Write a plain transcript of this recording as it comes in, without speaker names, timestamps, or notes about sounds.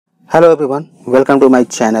Hello everyone, welcome to my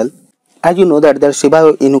channel. As you know that the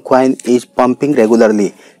Shiba Inu coin is pumping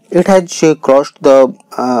regularly. It has crossed the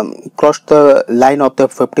line of the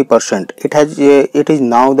 50%. It is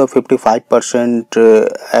now the 55%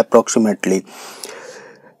 approximately.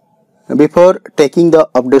 Before taking the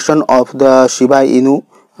updation of the Shiba Inu,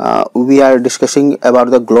 we are discussing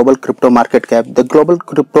about the global crypto market cap. The global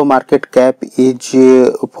crypto market cap is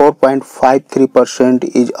 4.53%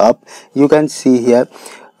 is up. You can see here.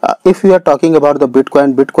 If we are talking about the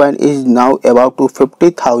Bitcoin is now about to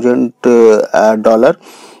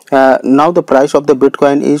 $50,000. Now the price of the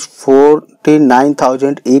Bitcoin is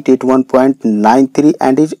 49,881.93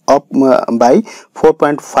 and is up by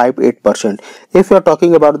 4.58%. If you are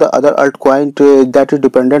talking about the other altcoin that is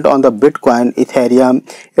dependent on the Bitcoin, Ethereum,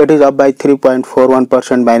 it is up by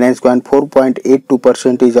 3.41%. Binance Coin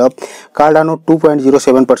 4.82% is up. Cardano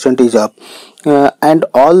 2.07% is up, and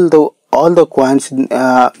all the coins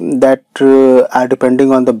that are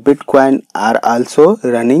depending on the Bitcoin are also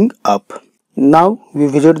running up. Now we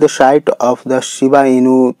visit the site of the Shiba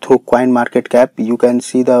Inu through coin market cap. You can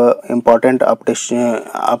see the important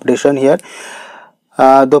updation here.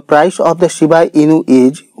 The price of the Shiba Inu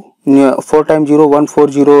is 4 times 0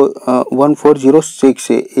 1406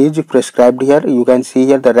 is prescribed here. You can see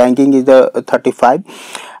here the ranking is the 35,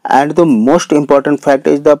 and the most important fact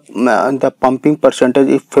is the pumping percentage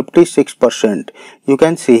is 56%. You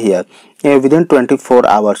can see here within 24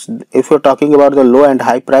 hours. If you're talking about the low and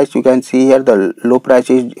high price, you can see here the low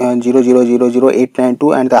price is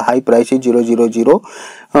 0.000892 and the high price is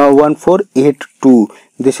 0.001482.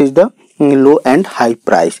 This is the low and high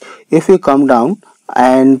price. If we come down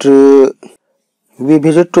and we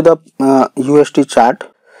visit to the USD chart,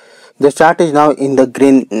 the chart is now in the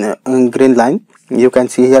green line. You can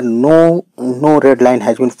see here no red line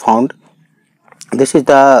has been found. This is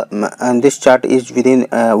the and this chart is within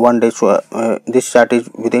 1 day. So this chart is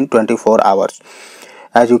within 24 hours.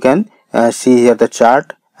 As you can see here the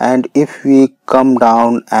chart. And if we come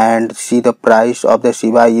down and see the price of the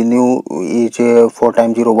Shiba Inu is 4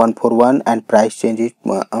 times 0141 and price change is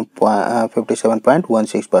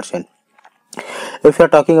 57.16%. If you are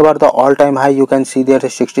talking about the all-time high, you can see there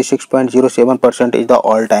 66.07% is the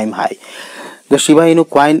all-time high. The Shiba Inu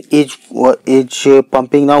coin is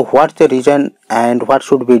pumping now. What's the reason and what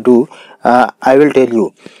should we do? I will tell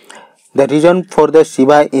you. The reason for the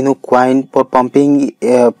Shiba Inu coin for pumping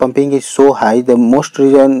is so high. The most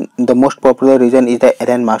popular reason is the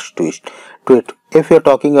Elon Musk tweet. If you are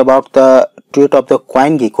talking about the tweet of the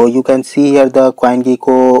CoinGecko, you can see here the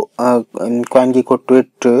CoinGecko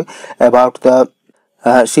tweet about the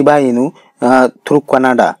Shiba Inu through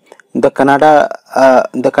Canada. The Canada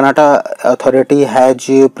authority has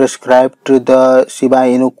prescribed the Shiba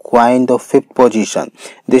Inu coin the 5th position.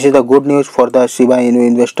 This is the good news for the Shiba Inu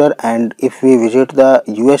investor. And if we visit the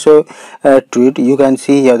USA tweet, you can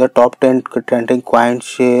see here the top 10 trending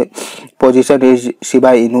coins position is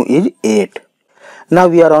Shiba Inu is 8. Now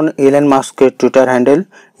we are on Elon Musk Twitter handle.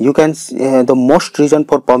 You can see the most reason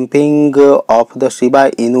for pumping of the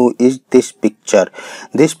Shiba Inu is this picture.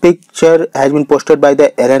 This picture has been posted by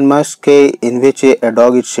the Elon Musk in which a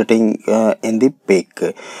dog is sitting in the peak.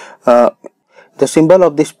 The symbol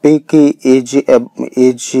of this peak is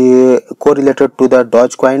correlated to the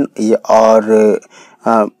dogecoin or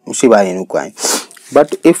Shiba Inu coin.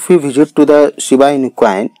 But if we visit to the Shiba Inu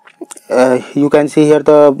coin, you can see here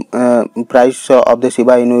the price of the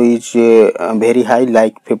Shiba Inu is very high,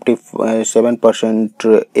 like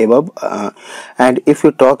 57% above. And if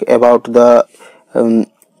you talk about the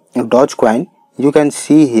Dogecoin, you can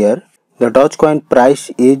see here the Dogecoin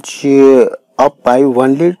price is up by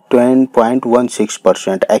only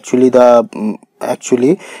 10.16%. Actually the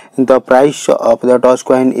price of the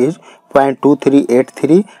Dogecoin is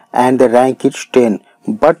 0.2383 and the rank is 10.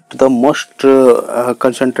 But the most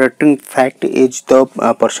concentrating fact is the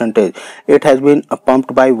percentage. It has been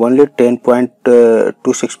pumped by only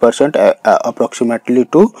 10.26%, approximately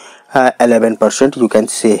to 11%. You can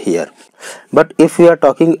say here. But if we are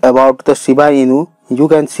talking about the Shiba Inu, you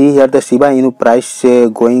can see here the Shiba Inu price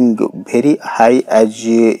going very high, as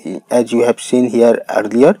you have seen here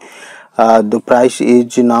earlier. The price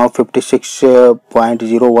is now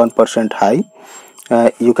 56.01% high.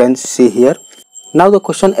 You can see here. Now the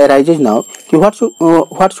question arises now, what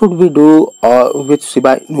should we do with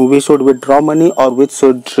Shiba Inu? We should withdraw money or we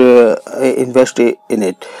should invest in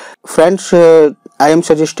it? Friends, I am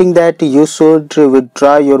suggesting that you should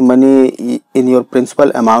withdraw your money in your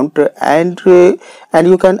principal amount, and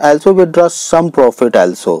you can also withdraw some profit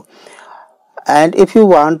also. And if you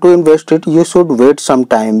want to invest it, you should wait some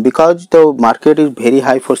time because the market is very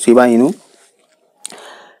high for Shiba Inu.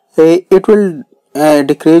 It will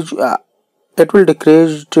decrease. It will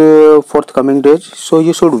decrease forthcoming days, so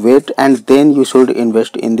you should wait and then you should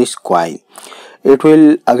invest in this coin. It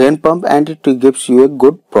will again pump and it gives you a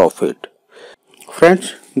good profit.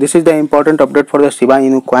 Friends, this is the important update for the Shiba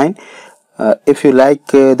Inu coin. If you like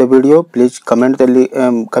the video, please comment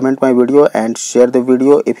my video and share the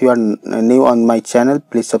video. If you are new on my channel,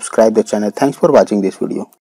 please subscribe the channel. Thanks for watching this video.